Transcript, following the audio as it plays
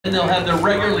And they'll have their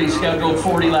regularly scheduled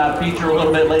 40-lap feature a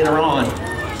little bit later on.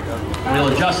 We'll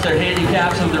adjust their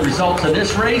handicaps with the results of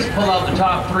this race, pull out the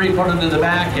top three, put them in the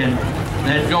back, and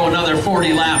then go another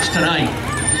 40 laps tonight.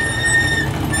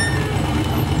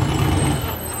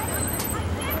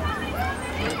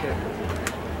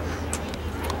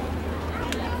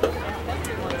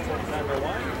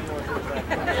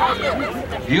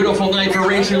 Beautiful night for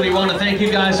racing. We want to thank you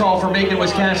guys all for making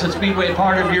Wiscasset Speedway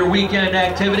part of your weekend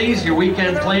activities, your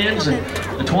weekend plans, and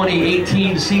the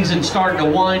 2018 season starting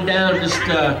to wind down. Just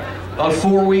about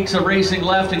 4 weeks of racing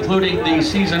left, including the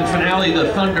season finale,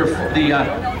 the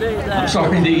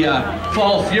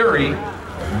Fall Fury.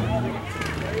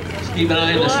 Just keep an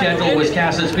eye on the schedule,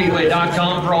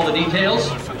 WiscassetSpeedway.com for all the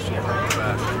details.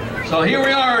 So here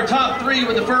we are, our top three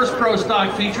with the first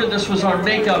Prostock feature. This was our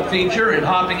makeup feature, and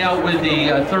hopping out with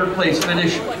the third place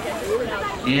finish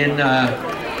in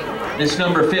this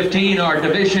number 15, our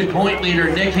division point leader,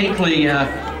 Nick Hinckley.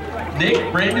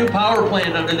 Nick, brand new power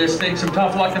plant under this thing. Some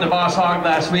tough luck in the Boss Hog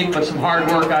last week, but some hard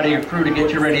work out of your crew to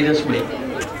get you ready this week.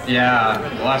 Yeah,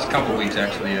 the last couple weeks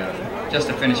actually. Just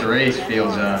to finish a race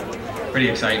feels pretty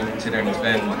exciting considering it's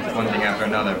been one thing after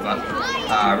another. But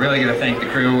really going to thank the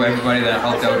crew, everybody that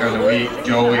helped out during the week.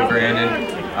 Joey, Brandon,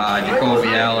 Jacoby,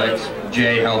 Alex,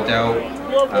 Jay helped out,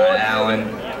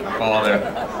 Alan, my father.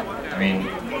 I mean,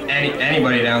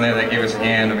 anybody down there that gave us a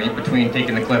hand. I mean, between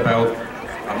taking the clip out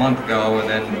a month ago and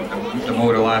then the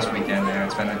motor last weekend,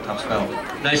 it's been a tough spell.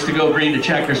 Nice to go green to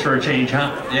checkers for a change,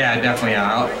 huh? Yeah, definitely.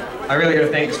 I really got to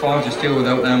thank the sponsors too.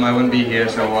 Without them, I wouldn't be here.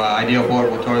 So Ideal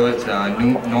Portable Toilets,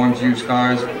 Norm's Used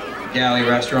Cars, Galley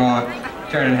Restaurant,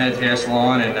 Turning Heads Hair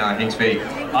Salon, and Hink's Bait.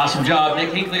 Awesome job,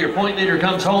 Nick Hinckley. Your point leader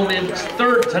comes home in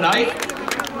third tonight.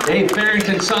 Dave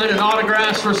Farrington signing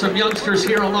autographs for some youngsters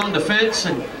here along the fence,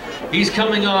 and he's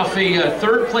coming off a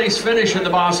third place finish in the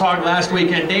Boss Hog last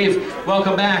weekend. Dave,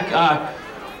 welcome back.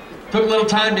 Took a little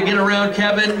time to get around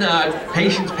Kevin.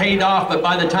 Patience paid off, but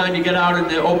by the time you get out in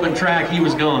the open track, he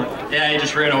was gone. Yeah, he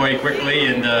just ran away quickly,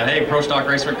 and hey, Prostock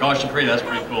racing caution-free, that's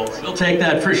pretty cool. We'll take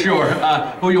that for sure.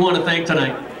 Who you want to thank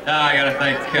tonight? I got to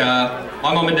thank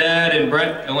my mom and dad and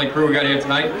Brett, the only crew we got here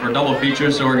tonight for a double feature,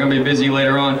 so we're going to be busy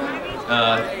later on.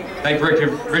 Thank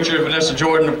Richard, Vanessa,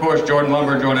 Jordan, of course, Jordan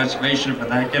Lumber, Jordan Excavation for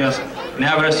thanking us and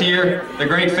having us here. The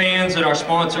great fans and our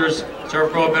sponsors,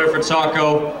 ServPro, Biddeford,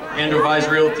 Saco, Andrew Vise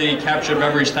Realty, Captured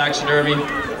Memories Taxidermy,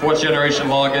 4th Generation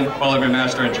Logging, Wellerman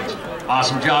Master Engines.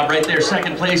 Awesome job right there.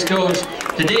 Second place goes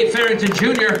to Dave Farrington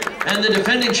Jr. and the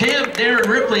defending champ, Darren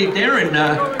Ripley. Darren,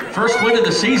 first win of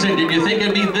the season. Did you think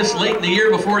it'd be this late in the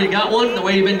year before you got one, the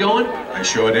way you've been going? I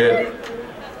sure did.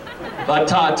 But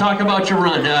talk about your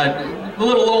run. A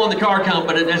little low on the car count,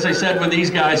 but as I said with these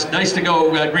guys, nice to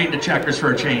go green to checkers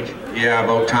for a change. Yeah,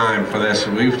 about time for this.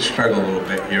 We've struggled a little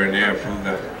bit here and there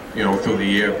through the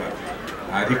year, but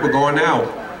I think we're going now.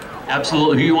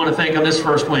 Absolutely. Who you want to thank on this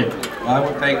first win? Well, I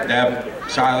would thank Deb,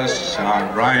 Silas,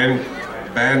 Ryan,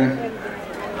 Ben,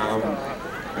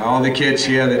 all the kids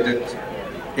here that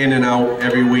in and out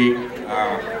every week.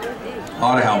 A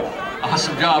lot of help.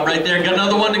 Awesome job right there. Got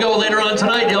another one to go later on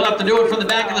tonight. He'll have to do it from the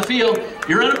back of the field.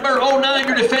 Your number 09,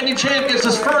 your defending champ, gets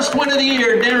his first win of the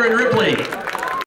year, Darren Ripley.